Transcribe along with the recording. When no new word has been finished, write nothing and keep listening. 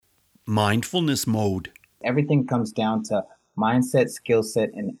Mindfulness mode. Everything comes down to mindset, skill set,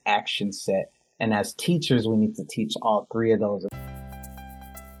 and action set. And as teachers, we need to teach all three of those.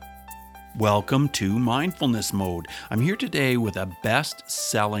 Welcome to Mindfulness Mode. I'm here today with a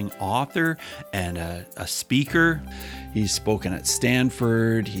best-selling author and a speaker. He's spoken at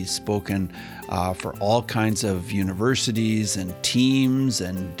Stanford. He's spoken for all kinds of universities and teams,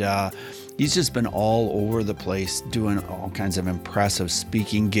 and he's just been all over the place doing all kinds of impressive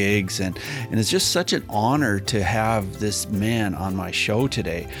speaking gigs, and it's just such an honor to have this man on my show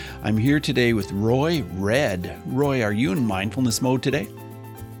today. I'm here today with Roy Redd. Roy, are you in mindfulness mode today?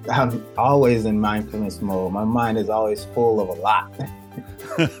 I'm always in mindfulness mode. My mind is always full of a lot.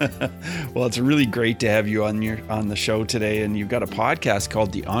 Well, it's really great to have you on the show today, and you've got a podcast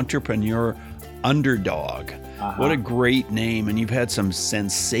called The Entrepreneur Underdog. What a great name, and you've had some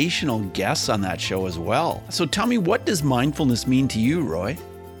sensational guests on that show as well. So tell me, what does mindfulness mean to you, Roy?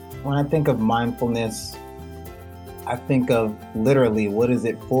 When I think of mindfulness, I think of literally what is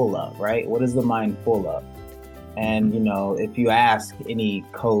it full of, right? What is the mind full of? And, if you ask any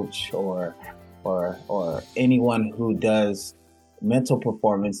coach or anyone who does mental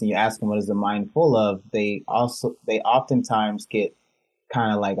performance and you ask them what is the mind full of, they oftentimes get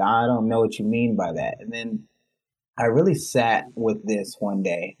kind of like, I don't know what you mean by that. And then I really sat with this one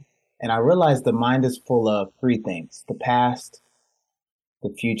day and I realized the mind is full of three things: the past, the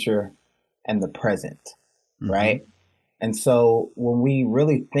future, and the present, right? And so when we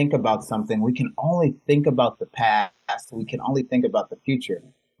really think about something, we can only think about the past, we can only think about the future,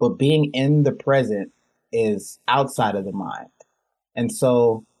 but being in the present is outside of the mind. And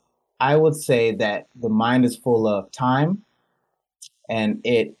so I would say that the mind is full of time and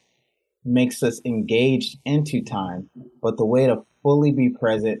it makes us engaged into time. But the way to fully be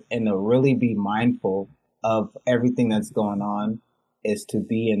present and to really be mindful of everything that's going on is to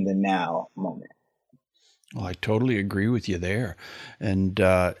be in the now moment. Well, I totally agree with you there. And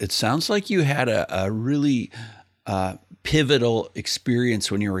it sounds like you had a really pivotal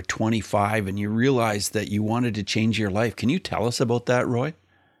experience when you were 25 and you realized that you wanted to change your life. Can you tell us about that, Roy?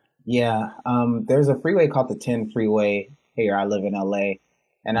 Yeah, there's a freeway called the 10 freeway here. I live in LA.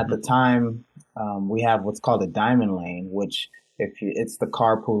 And at the time, we have what's called a diamond lane, which it's the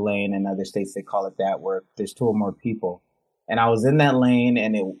carpool lane. In other states, they call it that, where there's two or more people. And I was in that lane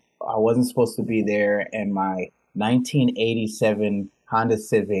and I wasn't supposed to be there. And my 1987 Honda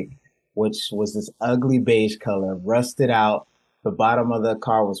Civic, which was this ugly beige color, rusted out. The bottom of the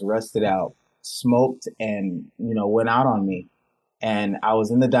car was rusted out, smoked, and, went out on me. And I was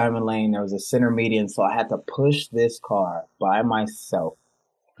in the diamond lane. There was a center median. So I had to push this car by myself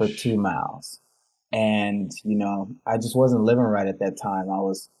for 2 miles. And, I just wasn't living right at that time. I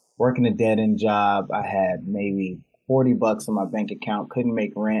was working a dead-end job. I had maybe $40 in my bank account, couldn't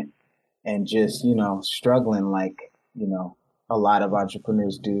make rent, and just, struggling like, a lot of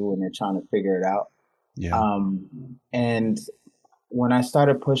entrepreneurs do when they're trying to figure it out. Yeah. And when I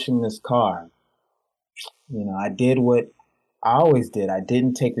started pushing this car, I did what I always did. I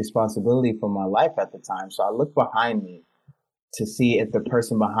didn't take responsibility for my life at the time. So I looked behind me to see if the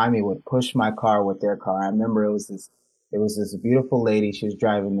person behind me would push my car with their car. I remember it was this beautiful lady. She was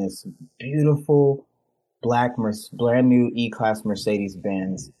driving this beautiful black, brand new E-Class Mercedes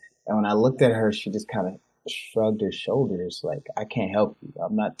Benz. And when I looked at her, she just kind of shrugged her shoulders like, I can't help you.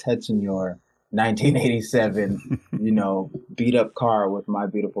 I'm not touching your 1987, beat up car with my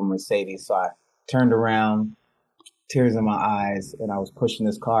beautiful Mercedes. So I turned around, tears in my eyes, and I was pushing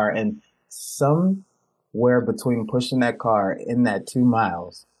this car. And somewhere between pushing that car in that 2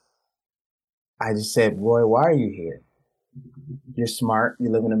 miles, I just said, Roy, why are you here? You're smart. You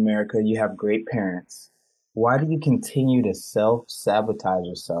live in America. You have great parents. Why do you continue to self-sabotage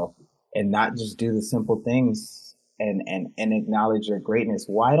yourself and not just do the simple things and acknowledge your greatness?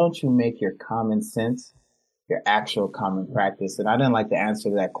 Why don't you make your common sense your actual common practice? And I didn't like the answer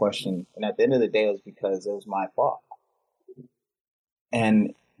to that question. And at the end of the day, it was because it was my fault.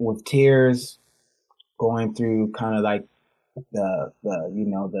 And with tears, going through kind of like the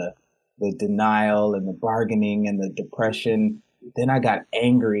denial and the bargaining and the depression, then I got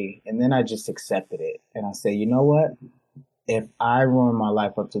angry, and then I just accepted it. And I say, you know what? If I ruined my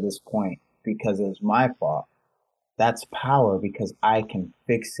life up to this point because it was my fault, that's power, because I can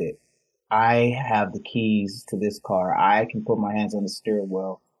fix it. I have the keys to this car. I can put my hands on the steering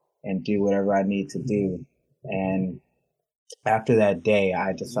wheel and do whatever I need to do. And after that day,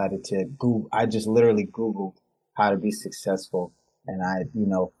 I decided to I just literally Googled how to be successful. And I,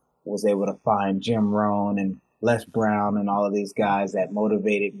 was able to find Jim Rohn and Les Brown and all of these guys that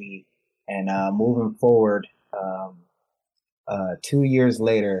motivated me. And moving forward, 2 years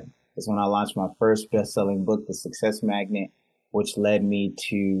later, is when I launched my first best-selling book, The Success Magnet, which led me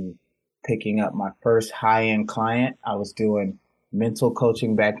to picking up my first high-end client. I was doing mental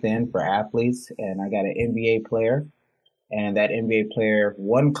coaching back then for athletes, and I got an NBA player. And that NBA player,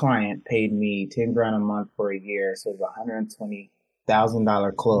 one client paid me 10 grand a month for a year. So it was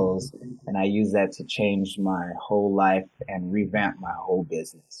 $120,000 close. And I used that to change my whole life and revamp my whole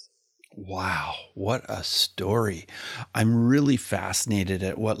business. Wow, what a story. I'm really fascinated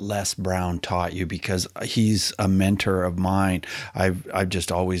at what Les Brown taught you because he's a mentor of mine. I've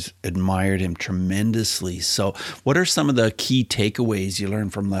just always admired him tremendously. So, what are some of the key takeaways you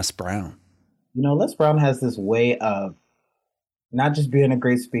learned from Les Brown? Les Brown has this way of not just being a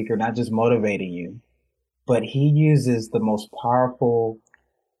great speaker, not just motivating you, but he uses the most powerful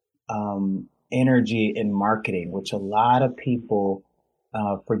energy in marketing, which a lot of people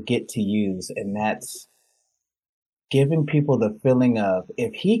forget to use. And that's giving people the feeling of,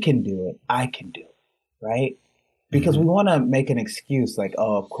 if he can do it, I can do it, right? Because we want to make an excuse like,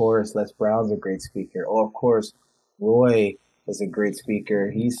 oh, of course, Les Brown's a great speaker. Oh, of course, Roy is a great speaker.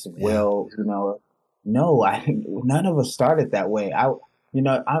 He's no, none of us started that way. I'm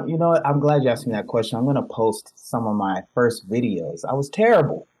glad you asked me that question. I'm going to post some of my first videos. I was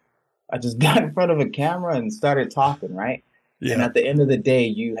terrible. I just got in front of a camera and started talking, right? Yeah. And at the end of the day,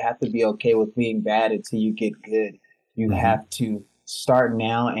 you have to be okay with being bad until you get good. You have to start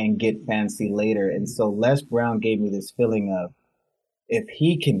now and get fancy later. And so Les Brown gave me this feeling of, if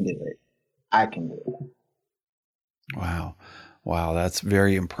he can do it, I can do it. Wow. Wow, that's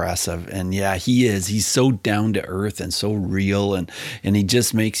very impressive. And yeah, he's so down to earth and so real, and he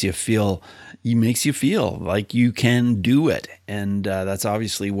just makes you feel like you can do it. And that's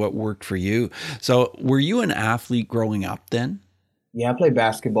obviously what worked for you. So were you an athlete growing up then? Yeah, I played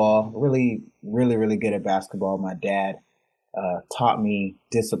basketball, really, really, really good at basketball. My dad taught me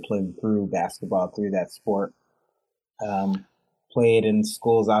discipline through basketball, through that sport. Played in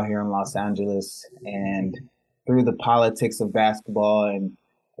schools out here in Los Angeles, and through the politics of basketball and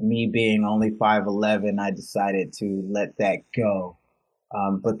me being only 5'11", I decided to let that go.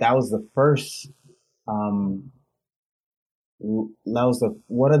 But that was the first, one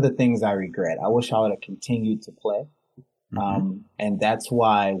of the things I regret. I wish I would have continued to play. And that's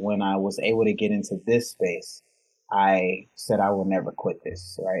why when I was able to get into this space, I said, I will never quit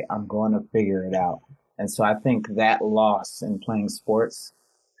this, right? I'm going to figure it out. And so I think that loss in playing sports,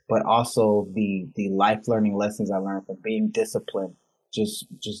 but also the life learning lessons I learned from being disciplined, just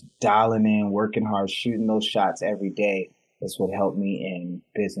dialing in, working hard, shooting those shots every day is what helped me in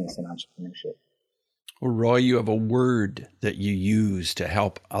business and entrepreneurship. Well, Roy, you have a word that you use to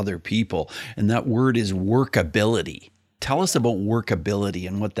help other people, and that word is workability. Tell us about workability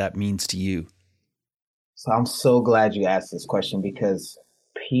and what that means to you. So I'm so glad you asked this question, because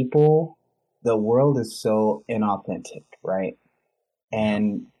the world is so inauthentic, right?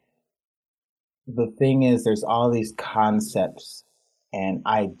 And the thing is, there's all these concepts and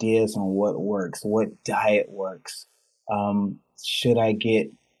ideas on what works, what diet works. Should I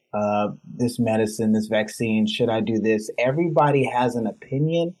get this medicine, this vaccine? Should I do this? Everybody has an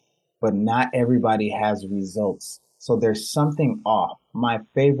opinion, but not everybody has results. So there's something off. My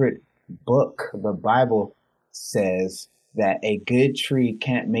favorite book, the Bible, says that a good tree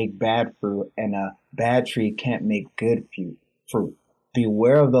can't make bad fruit and a bad tree can't make good fruit.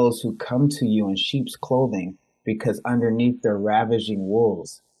 Beware of those who come to you in sheep's clothing, because underneath they're ravaging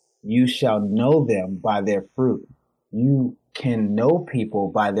wolves. You shall know them by their fruit. You can know people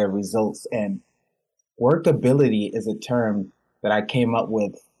by their results. And workability is a term that I came up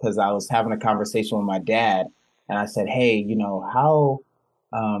with because I was having a conversation with my dad. And I said, hey, how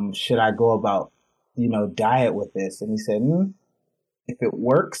should I go about, diet with this? And he said, if it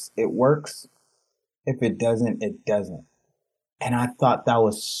works, it works. If it doesn't, it doesn't. And I thought that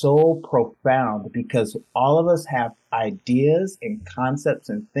was so profound, because all of us have ideas and concepts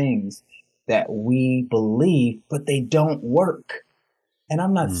and things that we believe, but they don't work. And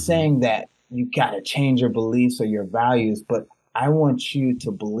I'm not saying that you got to change your beliefs or your values, but I want you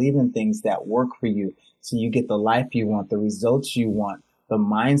to believe in things that work for you, so you get the life you want, the results you want, the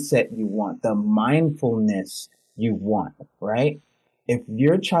mindset you want, the mindfulness you want, right? If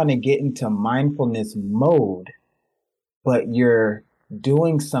you're trying to get into mindfulness mode, but you're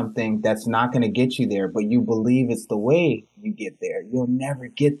doing something that's not going to get you there, but you believe it's the way you get there, you'll never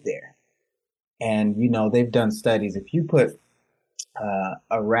get there. And, they've done studies. If you put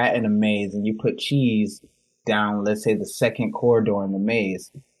a rat in a maze and you put cheese down, let's say the second corridor in the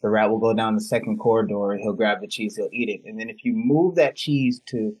maze, the rat will go down the second corridor, he'll grab the cheese, he'll eat it. And then if you move that cheese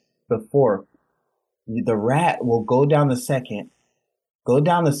to the fourth, the rat will go down the second, Go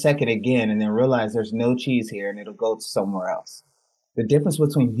down the second again and then realize there's no cheese here and it'll go somewhere else. The difference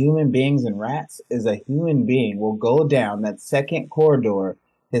between human beings and rats is a human being will go down that second corridor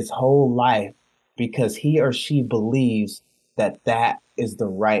his whole life because he or she believes that that is the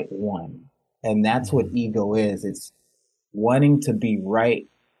right one. And that's what Mhm. ego is. It's wanting to be right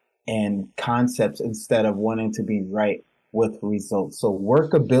in concepts instead of wanting to be right with results. So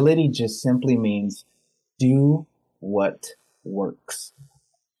workability just simply means do what works.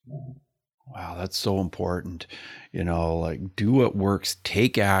 Wow, that's so important. Like do what works,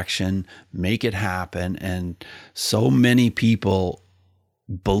 take action, make it happen. And so many people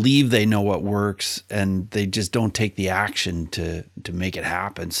believe they know what works and they just don't take the action to make it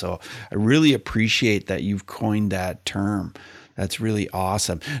happen. So I really appreciate that you've coined that term. That's really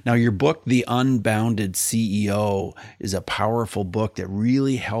awesome. Now, your book, The Unbounded CEO, is a powerful book that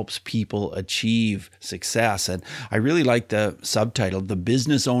really helps people achieve success. And I really like the subtitle, The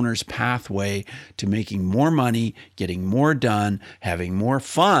Business Owner's Pathway to Making More Money, Getting More Done, Having More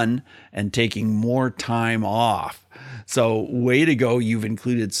Fun, and Taking More Time Off. So, way to go. You've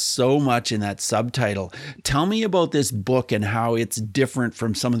included so much in that subtitle. Tell me about this book and how it's different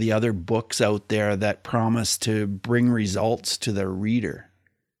from some of the other books out there that promise to bring results to the reader.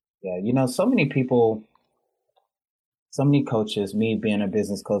 Yeah, so many people, so many coaches, me being a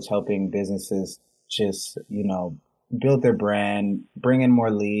business coach, helping businesses just, build their brand, bring in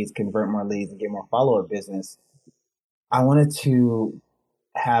more leads, convert more leads, and get more follower business. I wanted to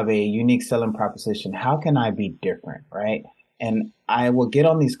have a unique selling proposition. How can I be different? Right. And I will get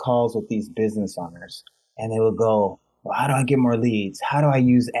on these calls with these business owners and they will go, well, how do I get more leads? How do I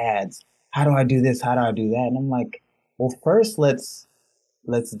use ads? How do I do this? How do I do that? And I'm like, well, first let's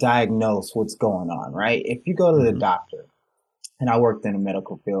diagnose what's going on, right? If you go to the Mhm. doctor, and I worked in the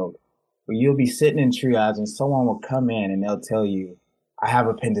medical field, where you'll be sitting in triage and someone will come in and they'll tell you, I have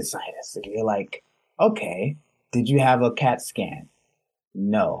appendicitis. And you're like, okay, did you have a CAT scan?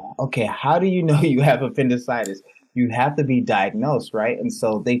 No. Okay, how do you know you have appendicitis? You have to be diagnosed, right? And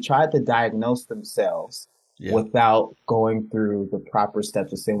so they tried to diagnose themselves Yeah. without going through the proper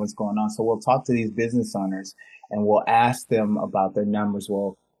steps to say what's going on. So we'll talk to these business owners and we'll ask them about their numbers.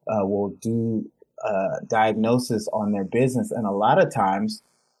 We'll do diagnosis on their business, and a lot of times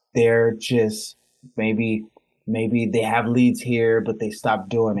they're just maybe maybe they have leads here, but they stop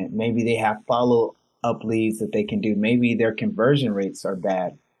doing it. Maybe they have follow up leads that they can do. Maybe their conversion rates are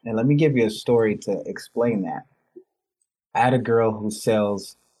bad. And let me give you a story to explain that. I had a girl who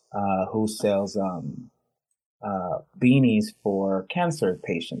sells beanies for cancer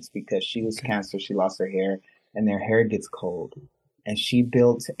patients because she was Okay. cancer. She lost her hair, and their hair gets cold. And she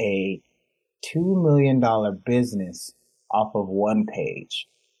built a $2 million business off of one page.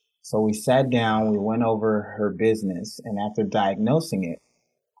 So we sat down, we went over her business, and after diagnosing it,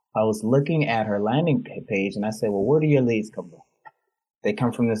 I was looking at her landing page and I said, well, where do your leads come from? They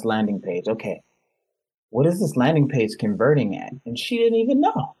come from this landing page. Okay, what is this landing page converting at? And she didn't even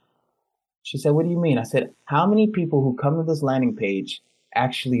know. She said, what do you mean? I said, how many people who come to this landing page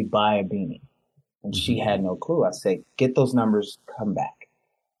actually buy a beanie? And she Mhm. had no clue. I said, get those numbers, come back.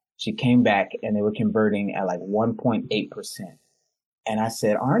 She came back and they were converting at like 1.8%. And I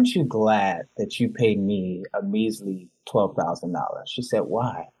said, aren't you glad that you paid me a measly $12,000? She said,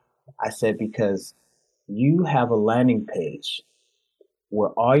 why? I said, because you have a landing page where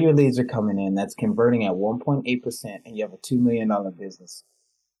all your leads are coming in that's converting at 1.8% and you have a $2 million business.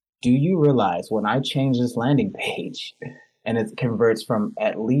 Do you realize when I change this landing page and it converts from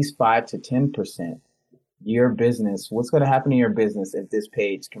at least 5 to 10%, your business, what's going to happen to your business if this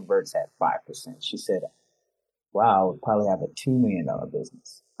page converts at 5%? She said, wow, I would probably have a $2 million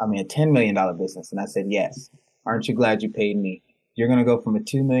business. I mean, a $10 million business. And I said, yes. Aren't you glad you paid me? You're going to go from a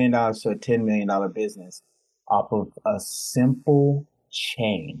 $2 million to a $10 million business off of a simple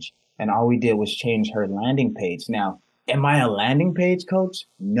change. And all we did was change her landing page. Now, am I a landing page coach?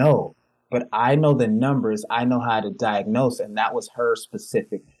 No. But I know the numbers, I know how to diagnose, and that was her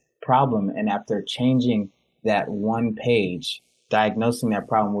specific problem. And after changing that one page, diagnosing that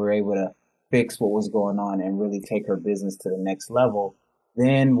problem, we were able to fix what was going on and really take her business to the next level.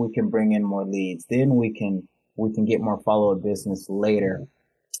 Then we can bring in more leads. Then we can get more follow-up business later.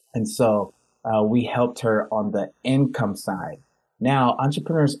 And so we helped her on the income side. Now,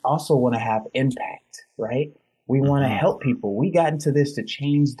 entrepreneurs also want to have impact, right? We want to Mhm. help people. We got into this to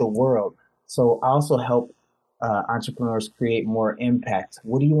change the world. So I also help entrepreneurs create more impact.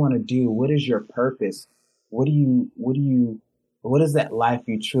 What do you want to do? What is your purpose? What is that life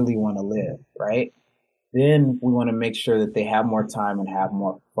you truly want to live, right? Then we want to make sure that they have more time and have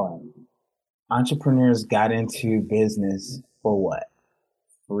more fun. Entrepreneurs got into business for what?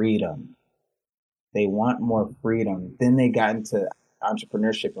 freedom. They want more freedom. Then they got into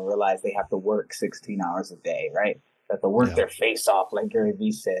entrepreneurship and realized they have to work 16 hours a day, right? They have to work Yeah. their face off, like Gary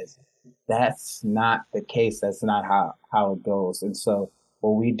Vee says. That's not the case. That's not how it goes. And so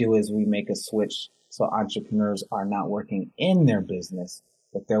what we do is we make a switch so entrepreneurs are not working in their business,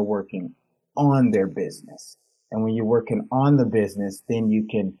 but they're working on their business. And when you're working on the business, then you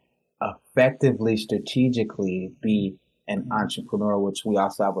can effectively, strategically be an entrepreneur, which we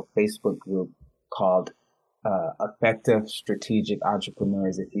also have a Facebook group called Effective Strategic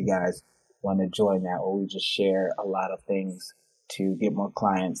Entrepreneurs. If you guys want to join that, where we just share a lot of things to get more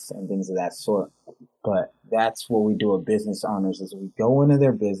clients and things of that sort. But that's what we do with business owners is we go into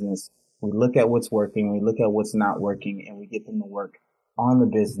their business, we look at what's working, we look at what's not working, and we get them to work on the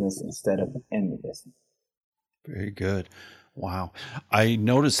business instead of in the business. Very good. Wow. I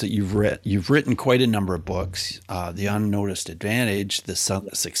noticed that you've written quite a number of books. The Unnoticed Advantage, The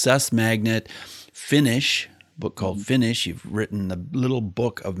Success Magnet, Finish, book called Finish. You've written the Little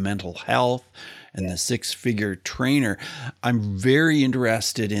Book of Mental Health and The Six-Figure Trainer. I'm very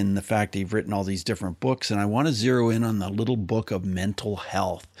interested in the fact that you've written all these different books, and I want to zero in on the Little Book of Mental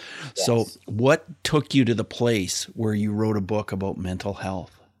Health. Yes. So what took you to the place where you wrote a book about mental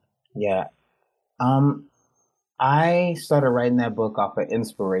health? Yeah. I started writing that book off of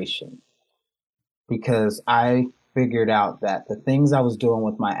inspiration because I figured out that the things I was doing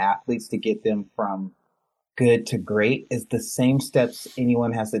with my athletes to get them from good to great is the same steps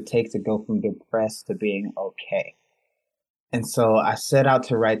anyone has to take to go from depressed to being okay. And so I set out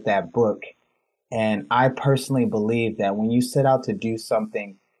to write that book. And I personally believe that when you set out to do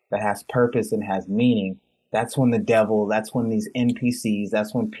something that has purpose and has meaning, that's when the devil, that's when these NPCs,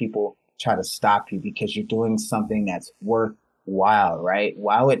 that's when people try to stop you because you're doing something that's worthwhile, right?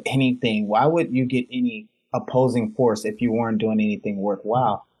 Why would you get any opposing force if you weren't doing anything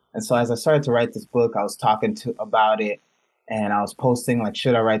worthwhile? And so as I started to write this book, I was talking about it and I was posting like,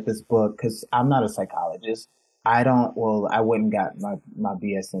 should I write this book? Because I'm not a psychologist. I went and got my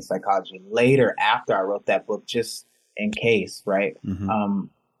BS in psychology later after I wrote that book, just in case, right? Mm-hmm.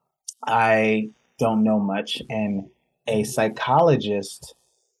 I don't know much. And a psychologist,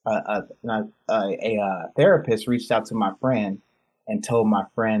 a therapist reached out to my friend and told my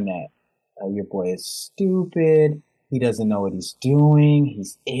friend that your boy is stupid. He doesn't know what he's doing.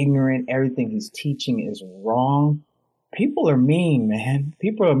 He's ignorant. Everything he's teaching is wrong. People are mean, man.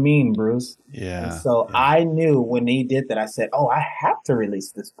 People are mean, Bruce. Yeah. And so I knew when he did that, I said, oh, I have to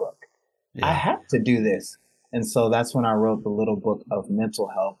release this book. Yeah. I have to do this. And so that's when I wrote the Little Book of Mental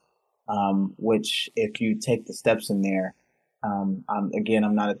Health, which if you take the steps in there, I'm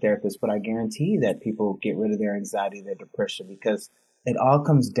not a therapist, but I guarantee that people get rid of their anxiety, their depression, because it all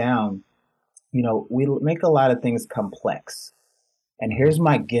comes down, we make a lot of things complex. And here's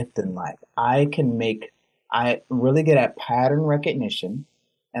my gift in life. I really good at pattern recognition,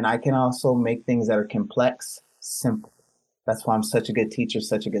 and I can also make things that are complex simple. That's why I'm such a good teacher,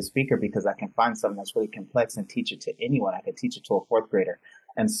 such a good speaker, because I can find something that's really complex and teach it to anyone. I could teach it to a fourth grader.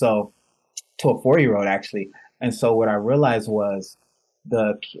 And so to a 4-year-old actually. And so what I realized was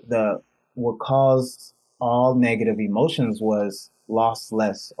what caused all negative emotions was lost,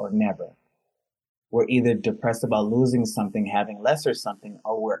 less, or never. We're either depressed about losing something, having less or something,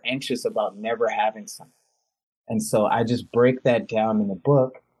 or we're anxious about never having something. And so I just break that down in the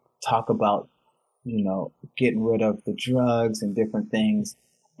book, talk about, getting rid of the drugs and different things,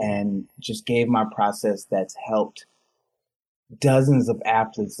 and just gave my process that's helped dozens of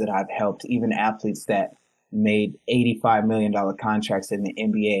athletes that I've helped, even athletes that made $85 million contracts in the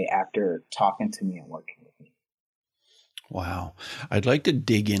NBA after talking to me and working with me. Wow. I'd like to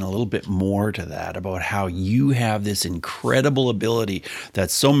dig in a little bit more to that about how you have this incredible ability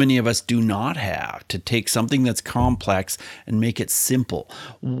that so many of us do not have to take something that's complex and make it simple.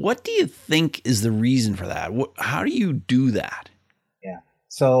 What do you think is the reason for that? How do you do that? Yeah.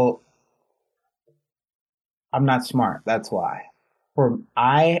 So I'm not smart. That's why.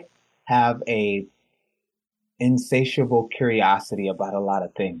 I have a insatiable curiosity about a lot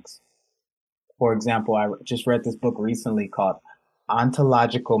of things. For example, I just read this book recently called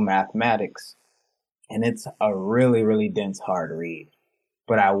Ontological Mathematics, and it's a really, really dense, hard read.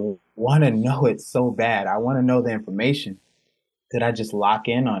 But I want to know it so bad. I want to know the information that I just lock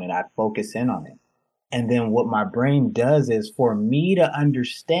in on it. I focus in on it. And then what my brain does is for me to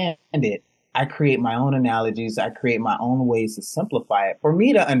understand it, I create my own analogies. I create my own ways to simplify it for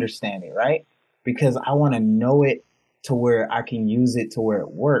me to understand it, right? Because I want to know it to where I can use it to where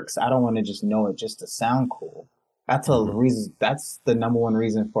it works. I don't want to just know it just to sound cool. That's a reason. That's the number one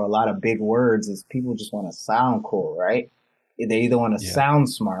reason for a lot of big words is people just want to sound cool, right? They either want to Yeah. sound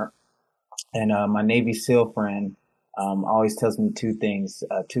smart, and my Navy SEAL friend always tells me two things.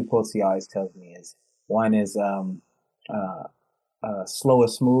 Two quotes he always tells me is one is uh, slow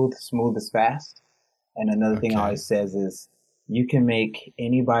is smooth, smooth is fast. And another thing I Okay. always says is you can make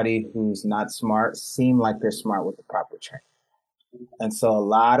anybody who's not smart seem like they're smart with the proper training. And so a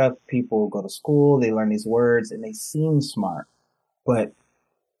lot of people go to school, they learn these words, and they seem smart, but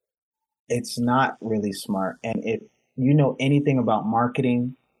it's not really smart. And if you know anything about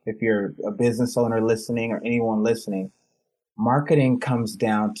marketing, if you're a business owner listening or anyone listening, marketing comes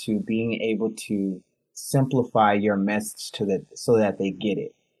down to being able to simplify your message to the so that they get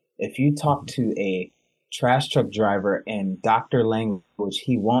it. If you talk Mhm. to a trash truck driver in doctor language,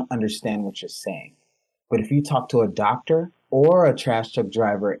 he won't understand what you're saying. But if you talk to a doctor or a trash truck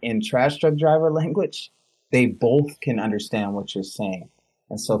driver in trash truck driver language, they both can understand what you're saying.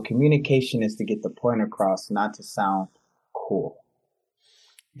 And so communication is to get the point across, not to sound cool.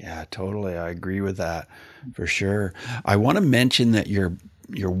 Yeah, totally. I agree with that for sure. I want to mention that your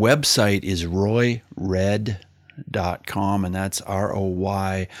website is royred.com, and that's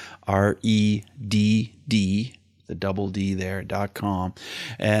ROYREDD, the double D there.com.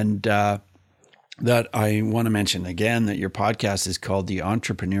 And that I want to mention again that your podcast is called The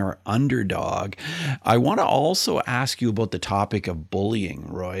Entrepreneur Underdog. I want to also ask you about the topic of bullying,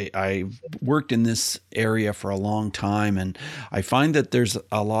 Roy. I've worked in this area for a long time, and I find that there's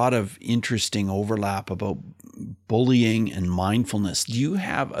a lot of interesting overlap about bullying and mindfulness. Do you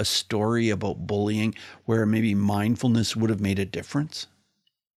have a story about bullying where maybe mindfulness would have made a difference?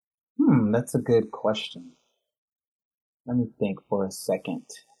 That's a good question. Let me think for a second.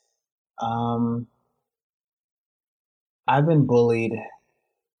 Um, I've been bullied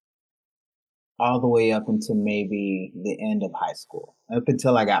all the way up until maybe the end of high school, up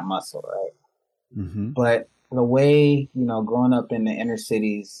until I got muscle, right? Mm-hmm. But the way, growing up in the inner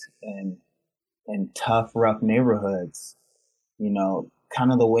cities and tough, rough neighborhoods,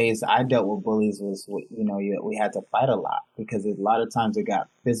 kind of the ways I dealt with bullies was, we had to fight a lot because a lot of times it got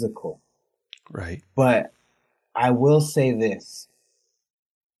physical. Right. But I will say this.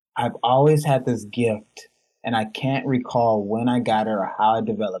 I've always had this gift, and I can't recall when I got it or how I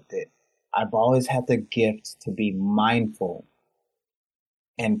developed it. I've always had the gift to be mindful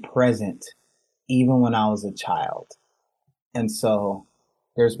and present, even when I was a child. And so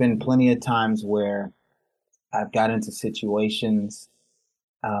there's been plenty of times where I've got into situations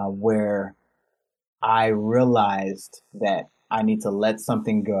where I realized that I need to let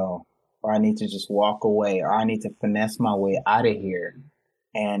something go, or I need to just walk away, or I need to finesse my way out of here.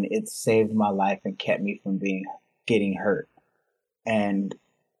 And it saved my life and kept me from getting hurt. And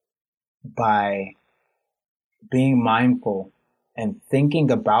by being mindful and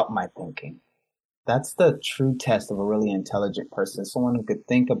thinking about my thinking, that's the true test of a really intelligent person. Someone who could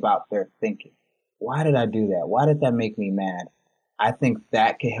think about their thinking. Why did I do that? Why did that make me mad? I think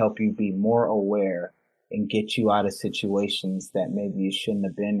that could help you be more aware and get you out of situations that maybe you shouldn't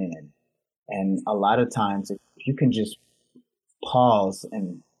have been in. And a lot of times, if you can just pause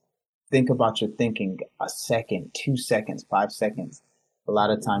and think about your thinking a second, 2 seconds, 5 seconds, a lot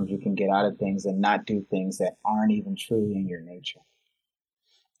of times you can get out of things and not do things that aren't even truly in your nature.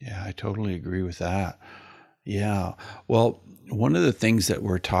 Yeah, I totally agree with that. Yeah. Well, one of the things that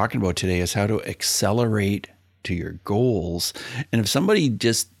we're talking about today is how to accelerate to your goals. And if somebody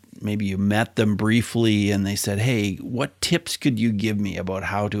just maybe you met them briefly and they said, "Hey, what tips could you give me about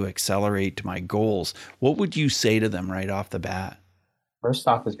how to accelerate to my goals?" What would you say to them right off the bat? First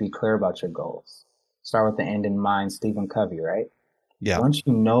off is be clear about your goals. Start with the end in mind, Stephen Covey, right? Yeah. Once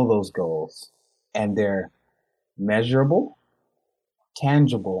you know those goals and they're measurable,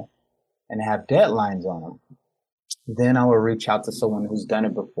 tangible, and have deadlines on them, then I will reach out to someone who's done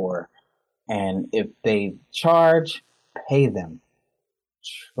it before. And if they charge, pay them.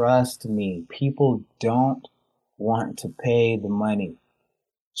 Trust me, people don't want to pay the money.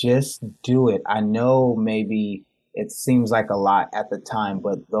 Just do it. I know maybe it seems like a lot at the time,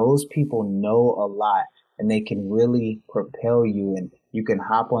 but those people know a lot and they can really propel you and you can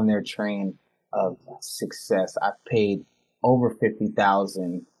hop on their train of success. I've paid over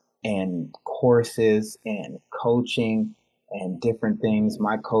 50,000 in courses and coaching and different things.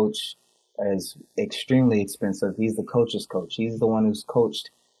 My coach is extremely expensive. He's the coach's coach. He's the one who's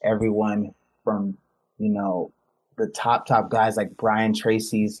coached everyone from, you know, the top guys like Brian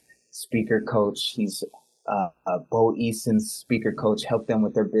Tracy's speaker coach. He's Bo Easton's speaker coach, helped them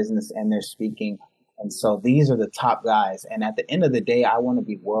with their business and their speaking. And so these are the top guys. And at the end of the day, I want to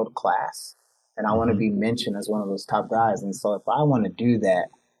be world class and I want to Hmm. be mentioned as one of those top guys. And so if I want to do that,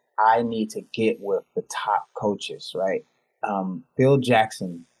 I need to get with the top coaches, right? Phil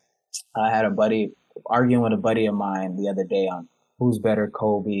Jackson. I had a buddy arguing with a buddy of mine the other day on who's better,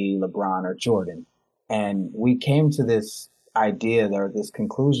 Kobe, LeBron, or Jordan. And we came to this idea or this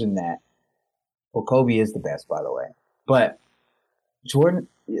conclusion that, well, Kobe is the best, by the way. But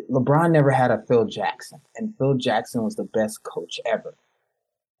LeBron never had a Phil Jackson, and Phil Jackson was the best coach ever.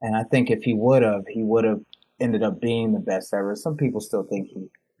 And I think if he would have ended up being the best ever. Some people still think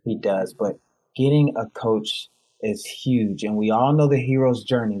he does, but getting a coach is huge. And we all know the hero's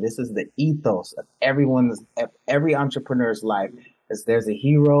journey. This is the ethos of every entrepreneur's life. Is there's a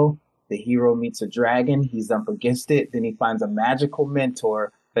hero, the hero meets a dragon, he's up against it, then he finds a magical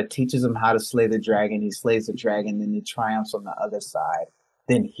mentor that teaches him how to slay the dragon. He slays the dragon, then he triumphs on the other side.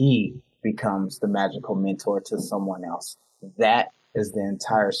 Then he becomes the magical mentor to someone else. That is the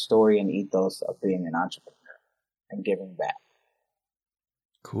entire story and ethos of being an entrepreneur and giving back.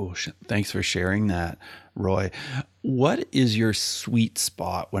 Cool. Thanks for sharing that, Roy. What is your sweet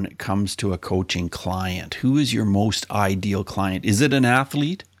spot when it comes to a coaching client? Who is your most ideal client? Is it an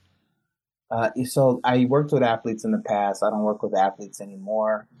athlete? So I worked with athletes in the past. I don't work with athletes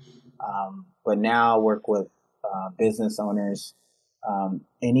anymore. But now I work with business owners,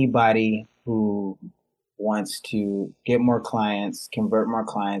 anybody who wants to get more clients, convert more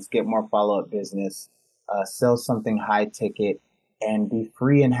clients, get more follow-up business, sell something high ticket, and be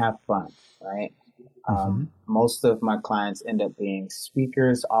free and have fun, right? Most of my clients end up being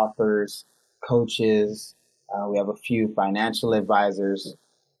speakers, authors, coaches. We have a few financial advisors,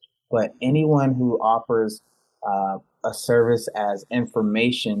 but anyone who offers a service as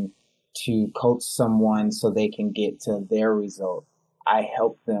information to coach someone so they can get to their result, I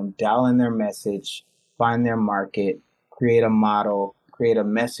help them dial in their message, find their market, create a model, create a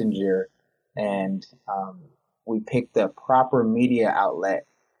messenger, and we pick the proper media outlet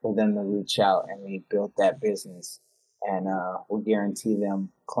for them to reach out, and we build that business. And we guarantee them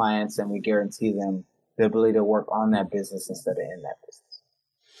clients, and we guarantee them the ability to work on that business instead of in that business.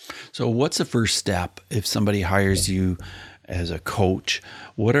 So what's the first step if somebody hires you as a coach?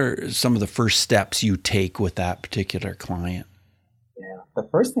 What are some of the first steps you take with that particular client? Yeah, the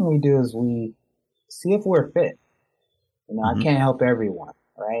first thing we do is we see if we're fit. I can't help everyone,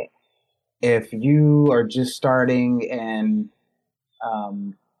 right? If you are just starting and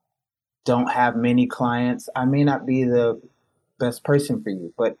don't have many clients, I may not be the best person for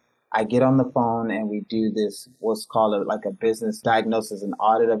you, but I get on the phone and we do this, what's called like a business diagnosis, an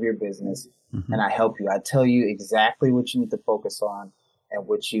audit of your business. And I help you. I tell you exactly what you need to focus on and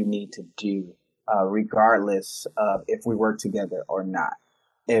what you need to do, regardless of if we work together or not.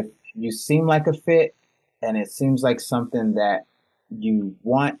 If you seem like a fit and it seems like something that you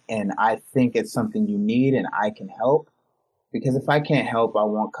want, and I think it's something you need and I can help, because if I can't help, I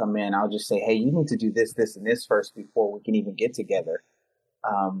won't come in. I'll just say, hey, you need to do this, this, and this first before we can even get together.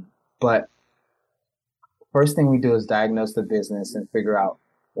 But first thing we do is diagnose the business and figure out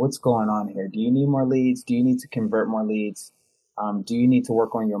what's going on here. Do you need more leads? Do you need to convert more leads? Do you need to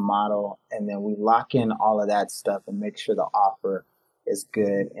work on your model? And then we lock in all of that stuff and make sure the offer is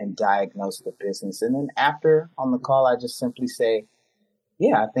good and diagnose the business. And then after on the call, I just simply say,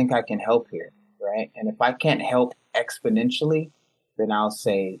 yeah, I think I can help here, right? And if I can't help exponentially, then I'll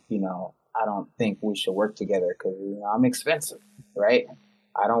say, I don't think we should work together because, I'm expensive, right?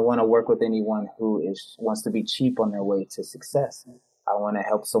 I don't want to work with anyone who wants to be cheap on their way to success. I want to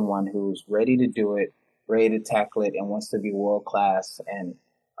help someone who's ready to do it, ready to tackle it, and wants to be world class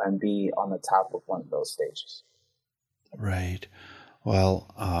and be on the top of one of those stages. Right. Well,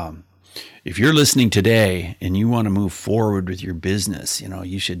 if you're listening today and you want to move forward with your business,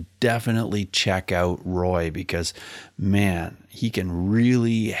 you should definitely check out Roy because, man, he can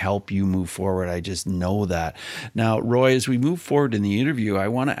really help you move forward. I just know that. Now, Roy, as we move forward in the interview, I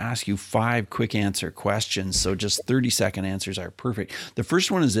want to ask you 5 quick answer questions. So just 30-second answers are perfect. The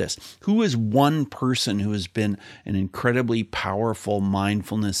first one is this. Who is one person who has been an incredibly powerful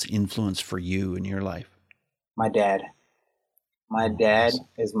mindfulness influence for you in your life? My dad. My dad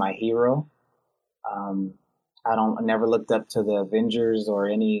is my hero. I never looked up to the Avengers or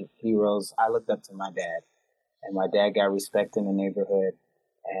any heroes. I looked up to my dad, and my dad got respect in the neighborhood,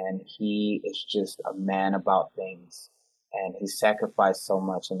 and he is just a man about things, and he sacrificed so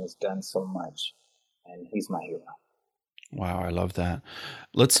much and has done so much, and he's my hero. Wow, I love that.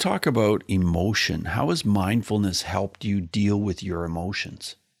 Let's talk about emotion. How has mindfulness helped you deal with your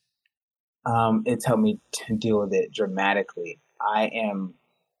emotions? It's helped me to deal with it dramatically. I am,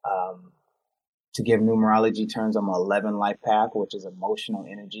 to give numerology terms, I'm an 11 life path, which is emotional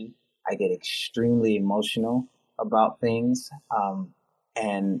energy. I get extremely emotional about things.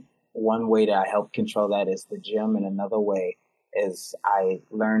 And one way that I help control that is the gym, and another way is I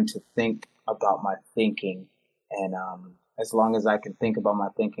learn to think about my thinking. And as long as I can think about my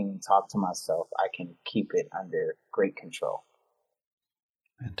thinking and talk to myself, I can keep it under great control.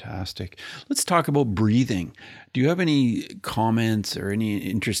 Fantastic. Let's talk about breathing. Do you have any comments or any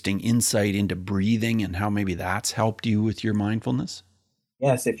interesting insight into breathing and how maybe that's helped you with your mindfulness?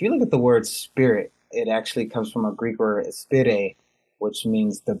 Yes, if you look at the word spirit, it actually comes from a Greek word spire, which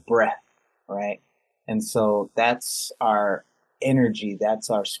means the breath, right? And so that's our energy,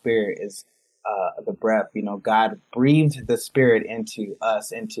 that's our spirit, is the breath. You know, God breathed the spirit into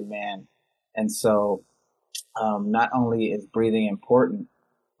us, into man. And so not only is breathing important,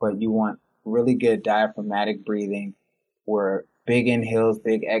 but you want really good diaphragmatic breathing where big inhales,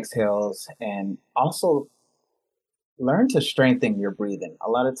 big exhales, and also learn to strengthen your breathing. A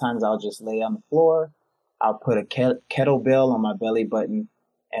lot of times I'll just lay on the floor, I'll put a kettlebell on my belly button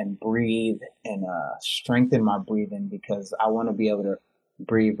and breathe and strengthen my breathing because I want to be able to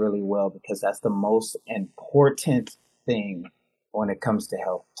breathe really well because that's the most important thing when it comes to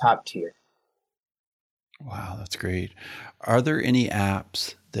health, top tier. Wow, that's great. Are there any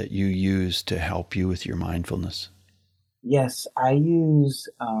apps that you use to help you with your mindfulness? Yes, I use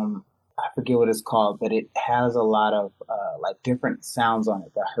I forget what it's called, but it has a lot of like different sounds on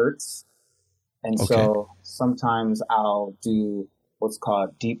it, the hertz. And Okay. so sometimes I'll do what's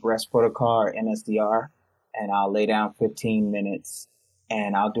called deep rest protocol or NSDR, and I'll lay down 15 minutes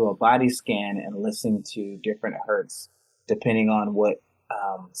and I'll do a body scan and listen to different hertz depending on what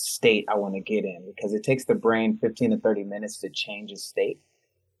state I want to get in because it takes the brain 15 to 30 minutes to change its state.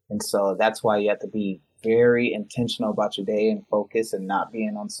 And so that's why you have to be very intentional about your day and focus and not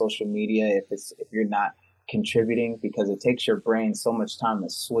being on social media if you're not contributing because it takes your brain so much time to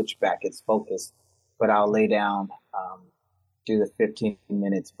switch back its focus. But I'll lay down, do the 15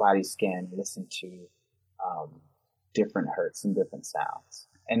 minutes body scan, listen to um, different hertz and different sounds.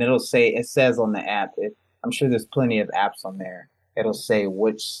 And it says on the app, I'm sure there's plenty of apps on there. It'll say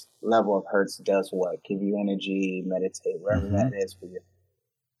which level of hertz does what, give you energy, meditate, wherever Hmm. that is for you.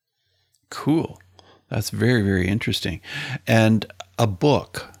 Cool. That's very, very interesting. And a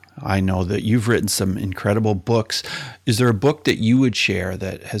book. I know that you've written some incredible books. Is there a book that you would share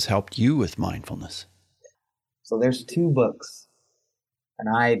that has helped you with mindfulness? So there's two books, and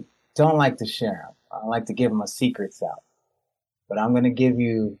I don't like to share them. I don't like to give my secrets out. But I'm going to give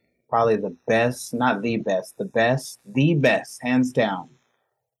you probably the best, not the best, hands down,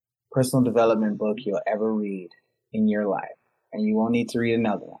 personal development book you'll ever read in your life. And you won't need to read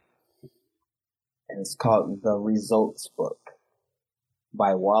another one. And it's called The Results Book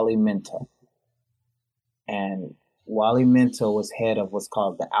by Wally Minto. And Wally Minto was head of what's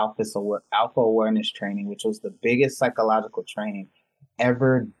called the Alpha Awareness Training, which was the biggest psychological training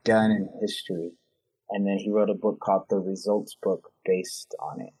ever done in history. And then he wrote a book called The Results Book based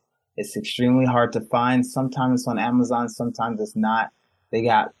on it. It's extremely hard to find. Sometimes it's on Amazon, sometimes it's not. They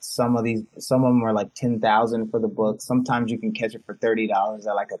got some of them are like 10,000 for the book. Sometimes you can catch it for $30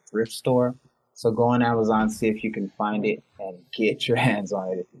 at like a thrift store. So go on Amazon, see if you can find it and get your hands on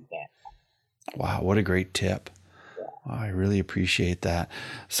it if you can. Wow, what a great tip. Yeah. Wow, I really appreciate that.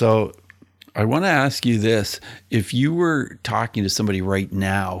 So, I want to ask you this. If you were talking to somebody right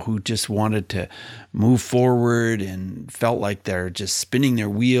now who just wanted to move forward and felt like they're just spinning their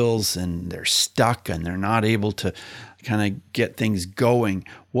wheels and they're stuck and they're not able to kind of get things going,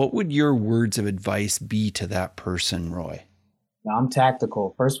 what would your words of advice be to that person, Roy? Now I'm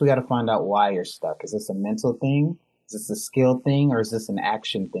tactical. First, we got to find out why you're stuck. Is this a mental thing? Is this a skill thing? Or is this an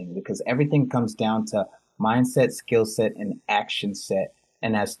action thing? Because everything comes down to mindset, skill set, and action set.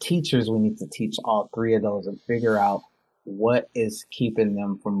 And as teachers, we need to teach all three of those and figure out what is keeping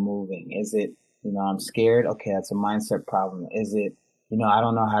them from moving. Is it, I'm scared? Okay, that's a mindset problem. Is it, I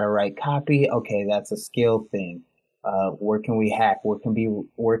don't know how to write copy? Okay, that's a skill thing. Where can we hack? Where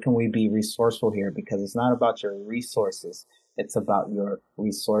can we be resourceful here? Because it's not about your resources. It's about your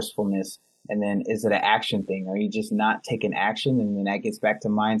resourcefulness. And then is it an action thing? Are you just not taking action? And then that gets back to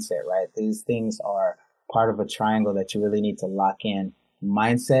mindset, right? These things are part of a triangle that you really need to lock in.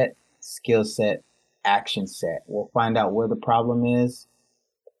 Mindset, skill set, action set. We'll find out where the problem is.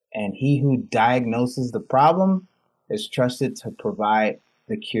 And he who diagnoses the problem is trusted to provide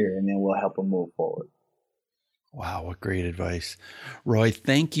the cure. And then we'll help him move forward. Wow, what great advice. Roy,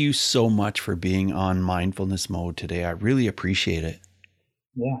 thank you so much for being on Mindfulness Mode today. I really appreciate it.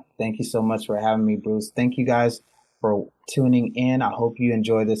 Yeah. Thank you so much for having me, Bruce. Thank you guys for tuning in. I hope you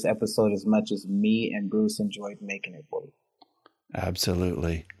enjoy this episode as much as me and Bruce enjoyed making it for you.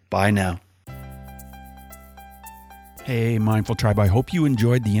 Absolutely. Bye now. Hey, Mindful Tribe, I hope you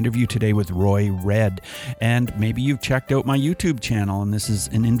enjoyed the interview today with Roy Red, and maybe you've checked out my YouTube channel, and this is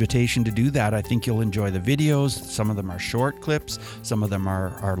an invitation to do that. I think you'll enjoy the videos. Some of them are short clips, some of them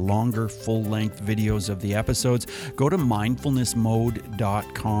are longer, full-length videos of the episodes. Go to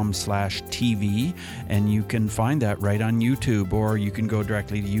mindfulnessmode.com/TV, and you can find that right on YouTube, or you can go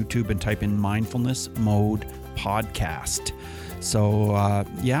directly to YouTube and type in Mindfulness Mode Podcast. So,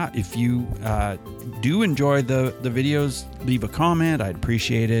 if you do enjoy the videos, leave a comment. I'd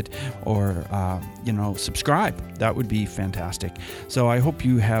appreciate it. Or, subscribe. That would be fantastic. So I hope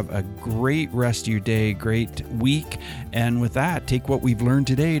you have a great rest of your day, great week. And with that, take what we've learned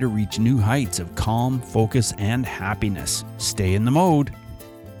today to reach new heights of calm, focus, and happiness. Stay in the mode.